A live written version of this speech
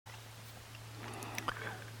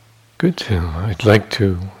Good. I'd like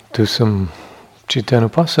to do some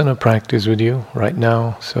Chittanupassana practice with you right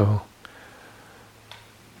now. So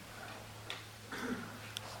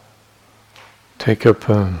take up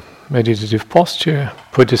a meditative posture,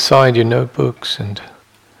 put aside your notebooks and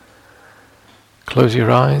close your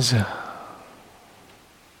eyes.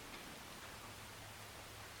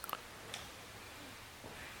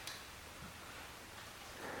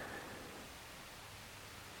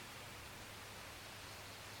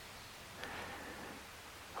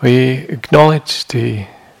 We acknowledge the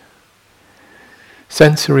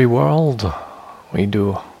sensory world. We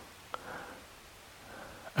do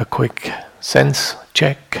a quick sense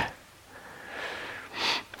check.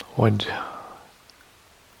 What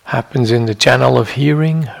happens in the channel of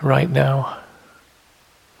hearing right now?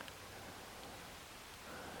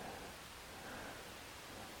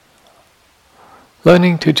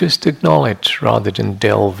 Learning to just acknowledge rather than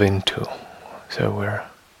delve into. So we're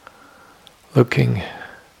looking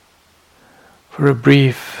for a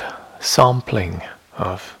brief sampling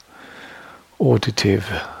of auditive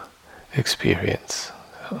experience.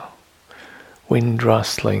 Wind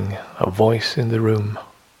rustling, a voice in the room,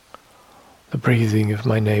 the breathing of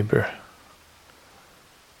my neighbor.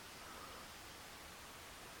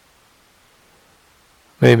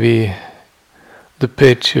 Maybe the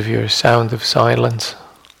pitch of your sound of silence.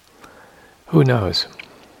 Who knows?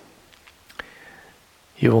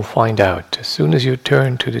 You will find out. As soon as you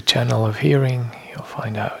turn to the channel of hearing, you'll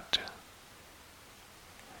find out.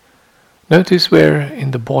 Notice where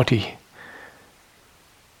in the body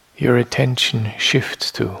your attention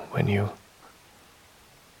shifts to when you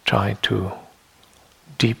try to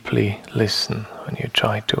deeply listen, when you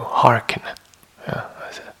try to hearken.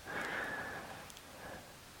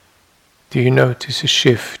 Do you notice a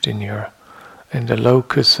shift in the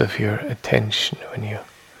locus of your attention when you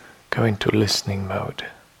go into listening mode?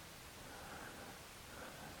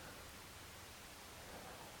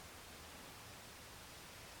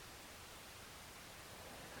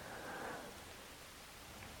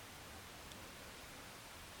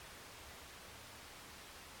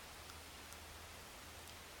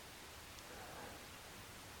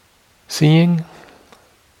 Seeing,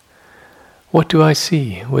 what do I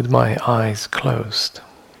see with my eyes closed?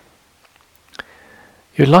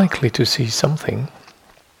 You're likely to see something.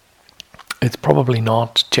 It's probably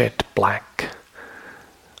not jet black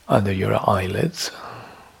under your eyelids.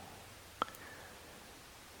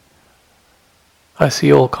 I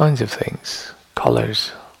see all kinds of things,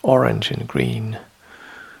 colors, orange and green,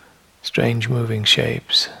 strange moving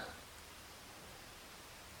shapes,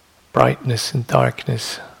 brightness and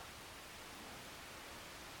darkness.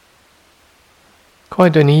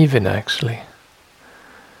 Quite uneven, actually.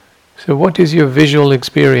 So what is your visual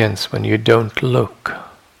experience when you don't look?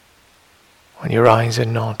 When your eyes are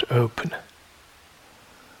not open?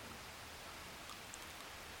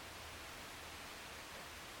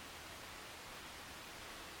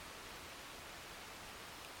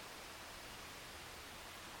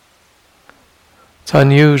 It's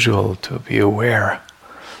unusual to be aware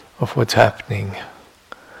of what's happening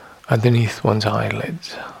underneath one's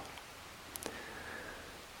eyelids.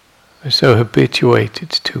 We're so habituated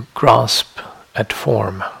to grasp at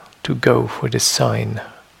form, to go for the sign,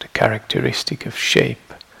 the characteristic of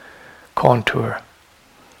shape, contour,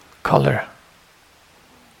 color,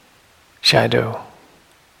 shadow.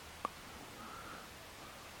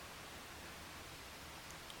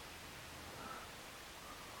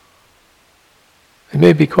 It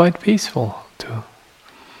may be quite peaceful to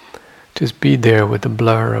just be there with the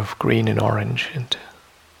blur of green and orange and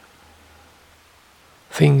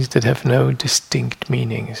things that have no distinct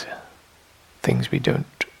meanings, things we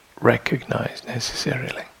don't recognize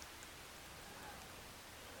necessarily.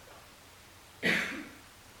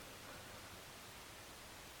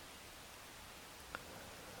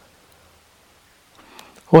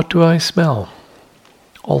 What do I smell?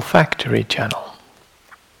 Olfactory channel.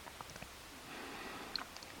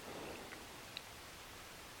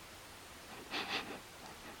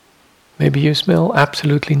 Maybe you smell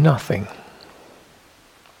absolutely nothing.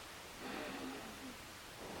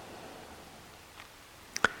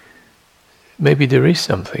 Maybe there is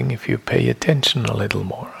something if you pay attention a little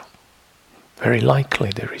more. Very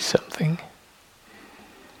likely there is something.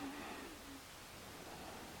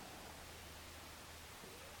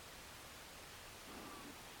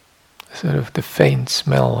 Sort of the faint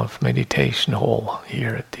smell of meditation hall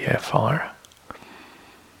here at the FR.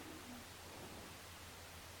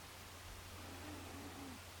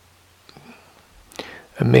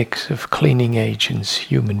 A mix of cleaning agents,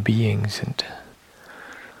 human beings, and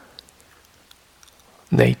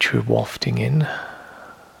nature wafting in.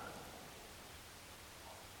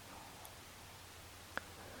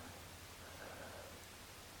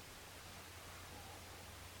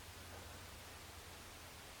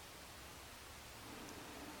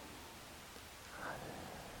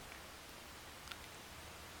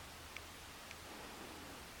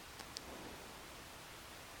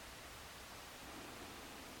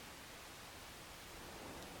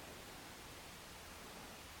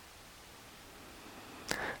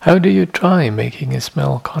 How do you try making a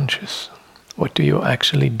smell conscious? What do you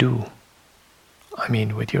actually do? I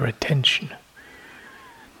mean, with your attention.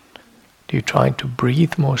 Do you try to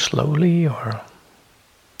breathe more slowly, or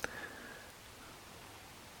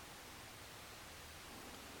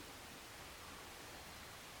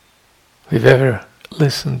if you've ever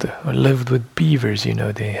listened or lived with beavers, you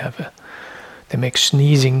know they make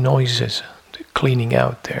sneezing noises, cleaning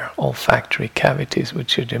out their olfactory cavities,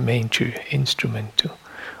 which are the major instrument to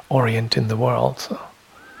orient in the world. So.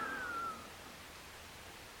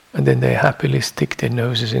 And then they happily stick their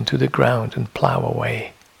noses into the ground and plow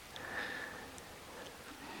away.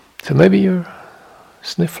 So maybe you're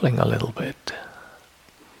sniffling a little bit.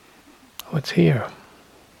 What's here?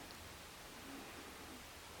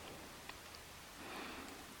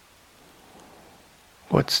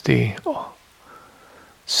 What's the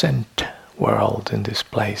scent world in this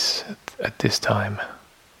place at this time?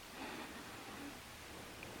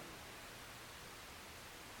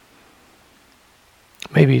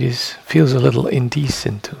 Maybe this feels a little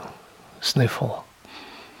indecent to sniffle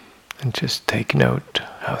and just take note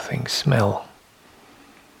how things smell.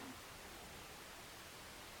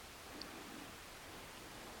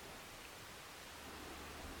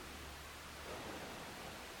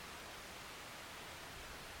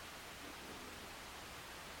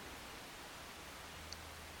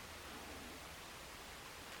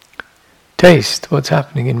 Taste what's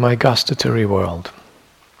happening in my gustatory world.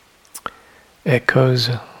 Echoes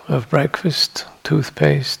of breakfast,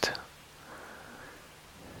 toothpaste.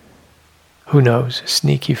 Who knows,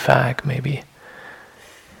 sneaky fag maybe.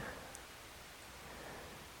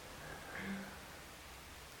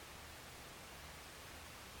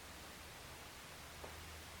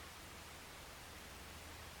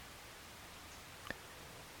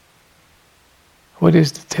 What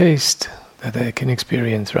is the taste that I can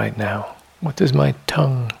experience right now? What does my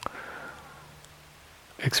tongue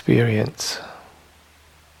experience?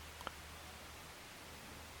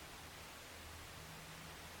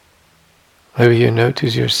 Maybe you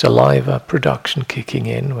notice your saliva production kicking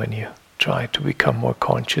in when you try to become more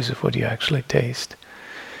conscious of what you actually taste.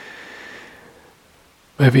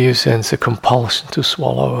 Maybe you sense a compulsion to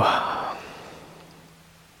swallow.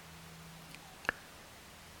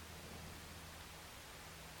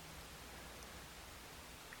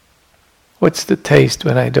 What's the taste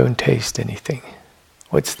when I don't taste anything?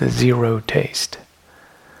 What's the zero taste?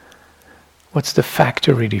 What's the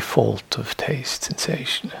factory default of taste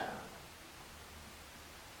sensation?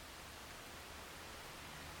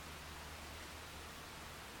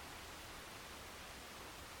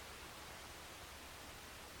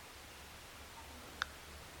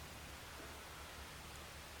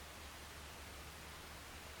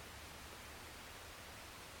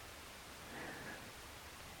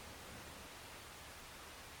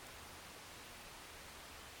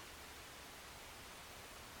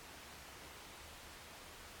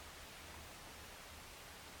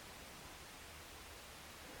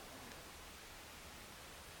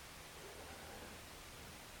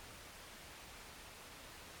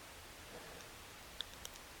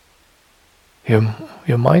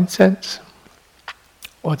 Your mind sense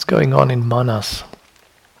what's going on in manas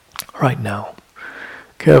right now.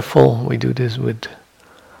 Careful, we do this with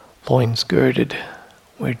loins girded.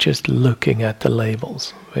 We're just looking at the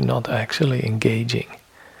labels. We're not actually engaging.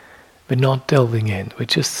 We're not delving in. We're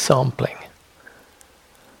just sampling.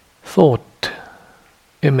 Thought,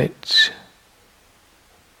 image,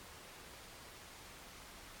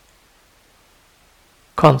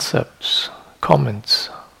 concepts, comments,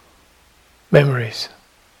 memories.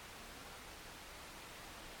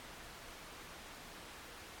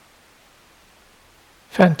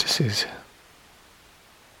 Fantasies.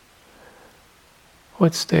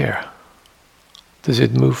 What's there? Does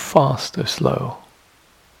it move fast or slow?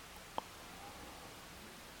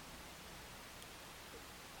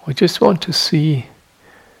 We just want to see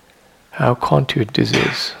how contoured this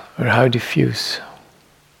is, or how diffuse.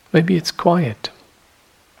 Maybe it's quiet.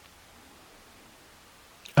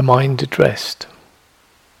 A mind at rest.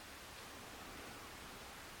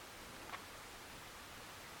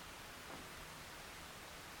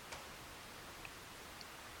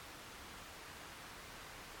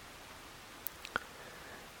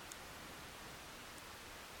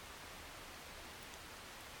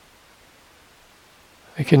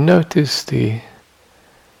 We can notice the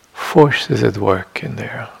forces at work in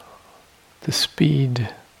there, the speed,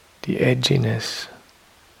 the edginess,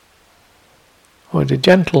 or the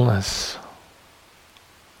gentleness,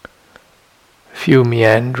 a few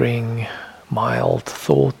meandering, mild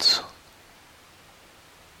thoughts,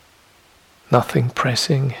 nothing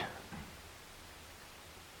pressing.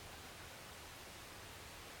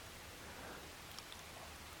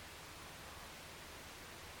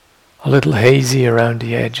 a little hazy around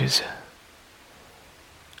the edges,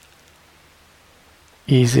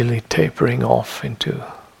 easily tapering off into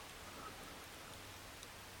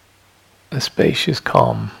a spacious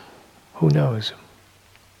calm. Who knows?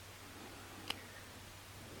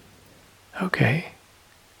 Okay,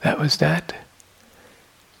 that was that.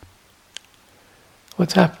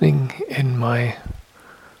 What's happening in my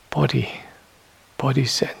body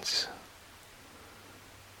sense?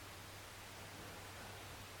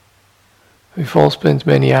 We've all spent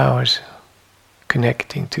many hours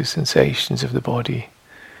connecting to sensations of the body,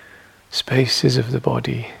 spaces of the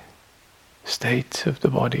body, states of the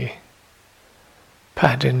body,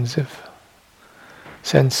 patterns of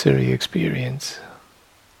sensory experience,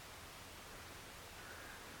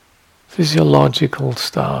 physiological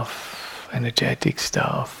stuff, energetic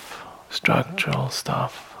stuff, structural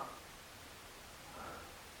stuff.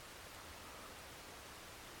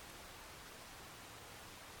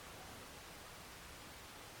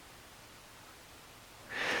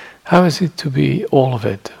 How is it to be all of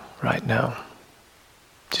it right now?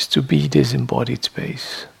 Just to be this embodied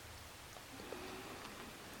space.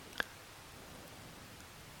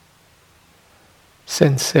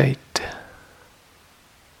 Sensate,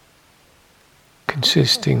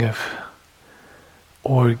 consisting of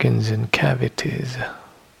organs and cavities,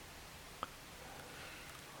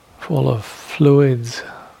 full of fluids,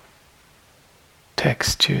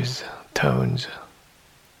 textures, tones.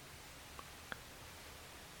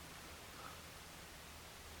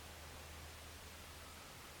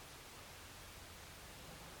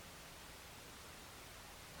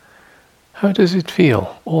 How does it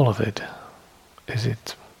feel, all of it? Is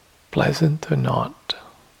it pleasant or not?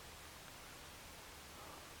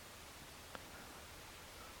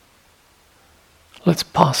 Let's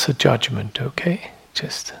pass a judgment, okay?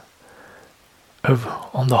 Just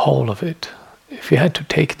on the whole of it. If you had to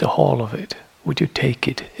take the whole of it, would you take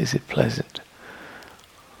it? Is it pleasant?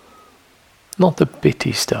 Not the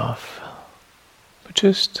bitty stuff, but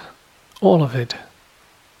just all of it.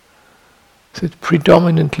 Is it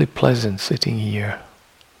predominantly pleasant sitting here,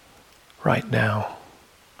 right now,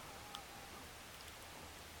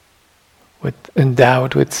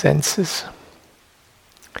 endowed with senses,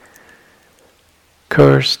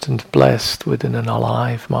 cursed and blessed with an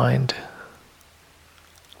alive mind,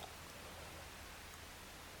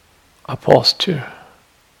 a posture,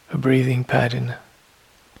 a breathing pattern,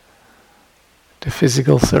 the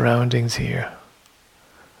physical surroundings here,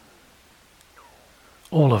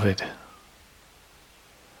 all of it.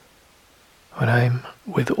 When I'm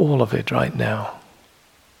with all of it right now,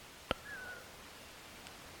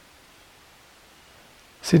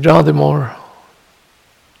 is it rather more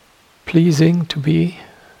pleasing to be,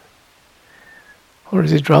 or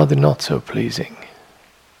is it rather not so pleasing?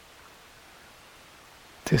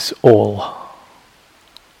 This all.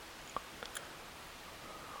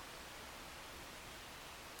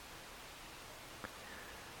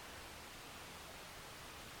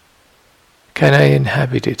 Can I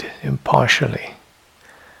inhabit it impartially,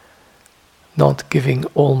 not giving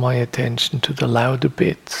all my attention to the louder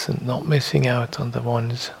bits and not missing out on the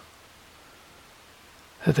ones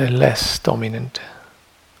that are less dominant,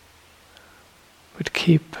 but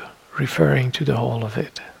keep referring to the whole of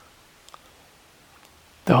it,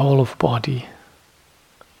 the whole of body,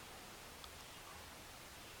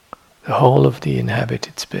 the whole of the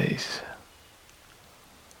inhabited space,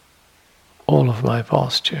 all of my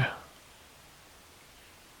posture.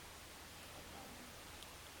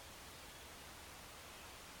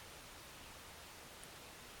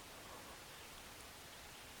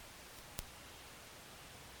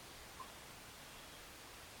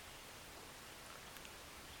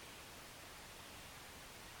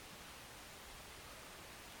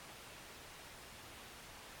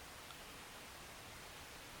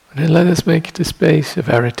 And then let us make the space of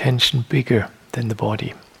our attention bigger than the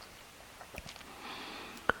body.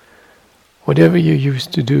 Whatever you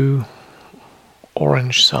used to do,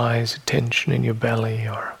 orange size attention in your belly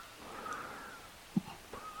or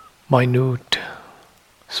minute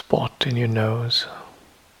spot in your nose,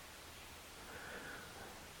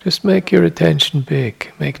 just make your attention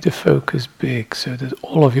big, make the focus big so that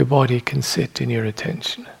all of your body can sit in your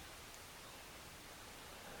attention.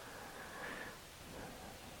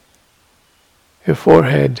 Your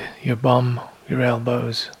forehead, your bum, your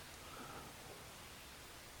elbows,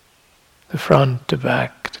 the front, the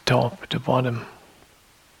back, the top, the bottom.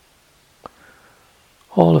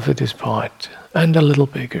 All of it is part, and a little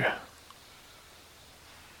bigger.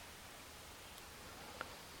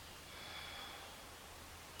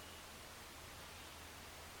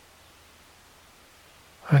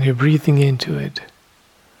 And you're breathing into it.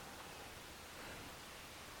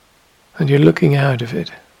 and you're looking out of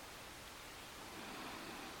it.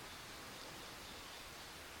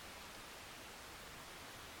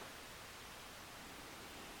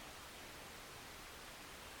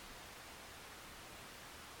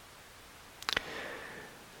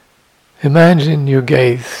 Imagine your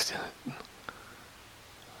gaze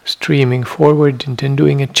streaming forward and then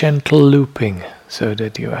doing a gentle looping so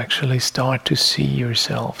that you actually start to see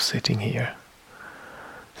yourself sitting here.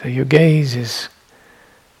 So your gaze is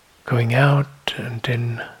going out and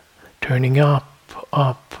then turning up,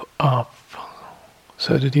 up, up,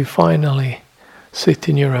 so that you finally sit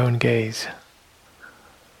in your own gaze.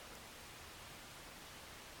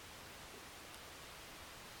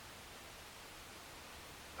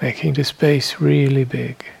 Making the space really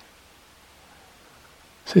big.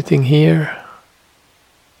 Sitting here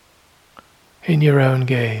in your own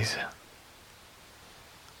gaze.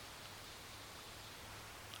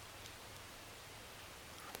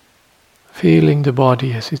 Feeling the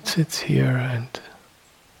body as it sits here and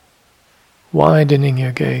widening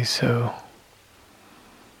your gaze so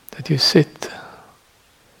that you sit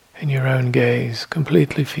in your own gaze,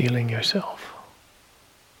 completely feeling yourself.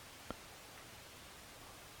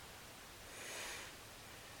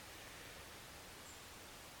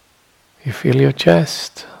 You feel your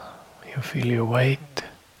chest, you feel your weight,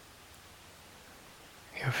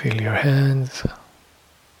 you feel your hands,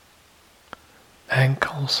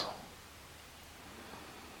 ankles.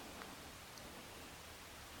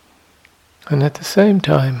 And at the same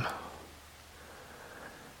time,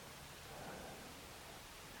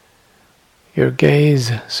 your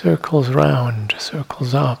gaze circles round,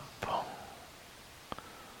 circles up,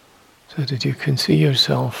 so that you can see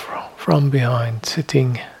yourself from behind,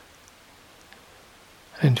 sitting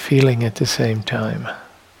and feeling at the same time.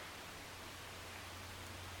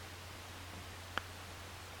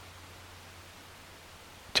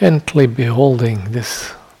 Gently beholding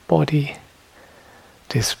this body,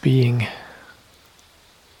 this being,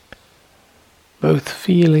 both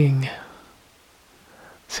feeling,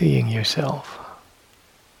 seeing yourself.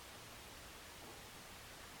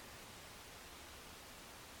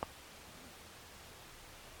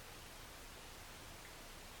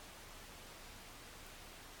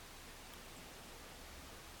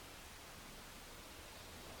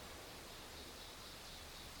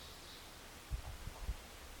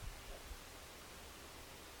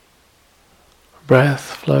 Breath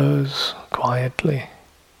flows quietly.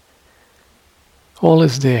 All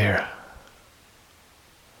is there.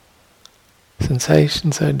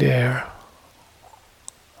 Sensations are there.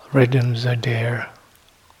 Rhythms are there.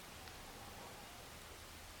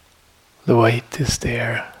 The weight is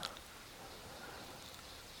there.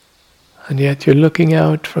 And yet you're looking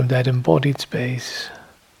out from that embodied space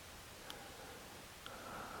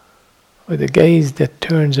with a gaze that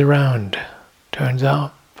turns around, turns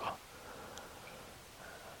up,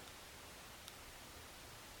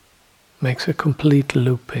 makes a complete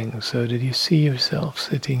looping so that you see yourself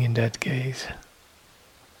sitting in that gaze.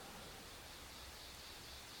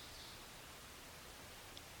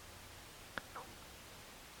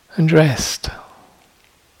 And rest.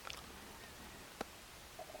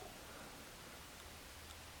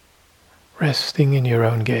 Resting in your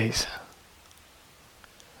own gaze.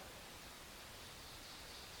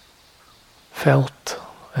 Felt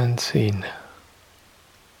and seen.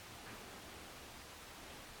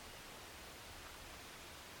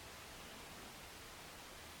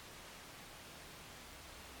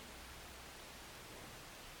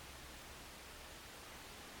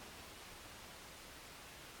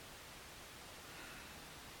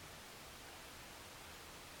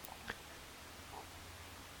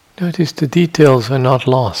 Notice the details are not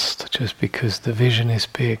lost just because the vision is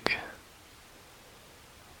big.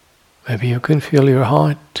 Maybe you can feel your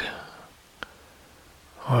heart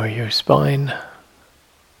or your spine,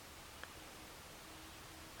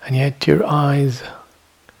 and yet your eyes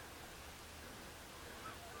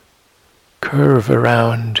curve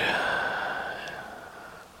around,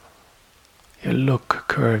 your look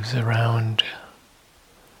curves around,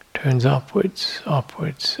 turns upwards,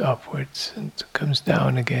 upwards, upwards, and comes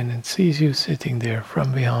down again and sees you sitting there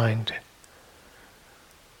from behind.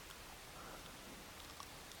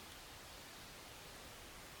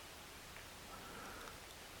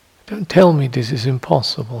 Don't tell me this is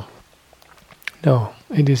impossible. No,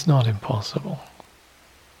 it is not impossible.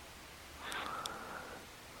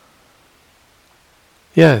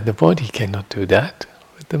 Yeah, the body cannot do that,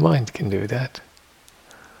 but the mind can do that.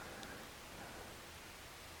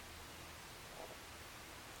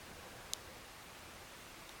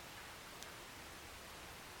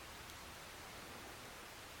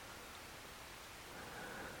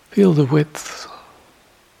 Feel the width,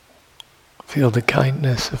 feel the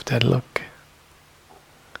kindness of that look.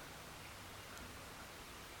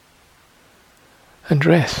 And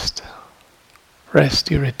rest.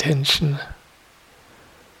 Rest your attention.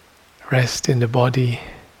 Rest in the body.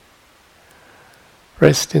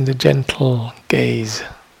 Rest in the gentle gaze.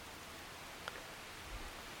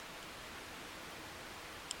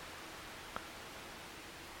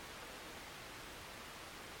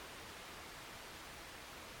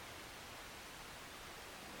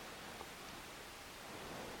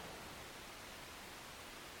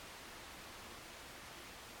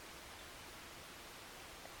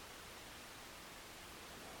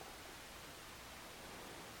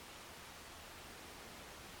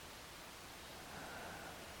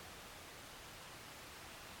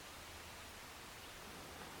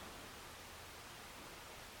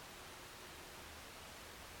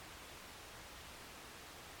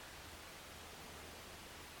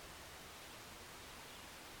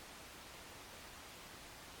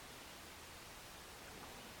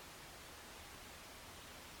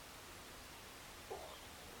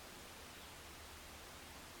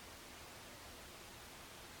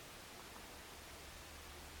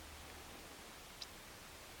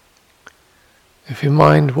 If your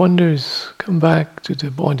mind wanders, come back to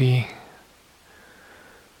the body.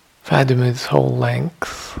 Fathom its whole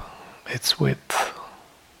length, its width,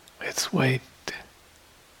 its weight.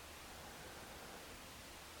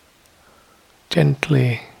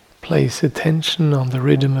 Gently place attention on the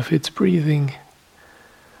rhythm of its breathing.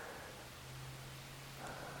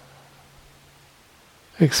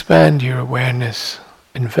 Expand your awareness,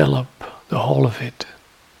 envelop the whole of it.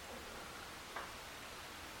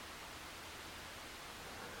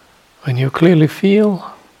 When you clearly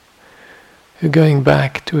feel, you're going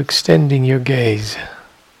back to extending your gaze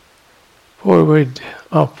forward,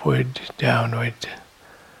 upward, downward,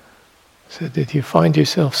 so that you find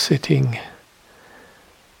yourself sitting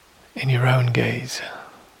in your own gaze,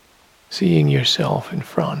 seeing yourself in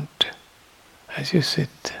front as you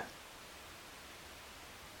sit.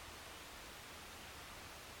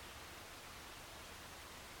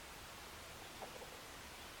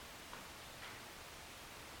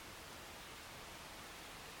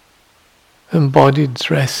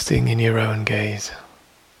 Embodied resting in your own gaze.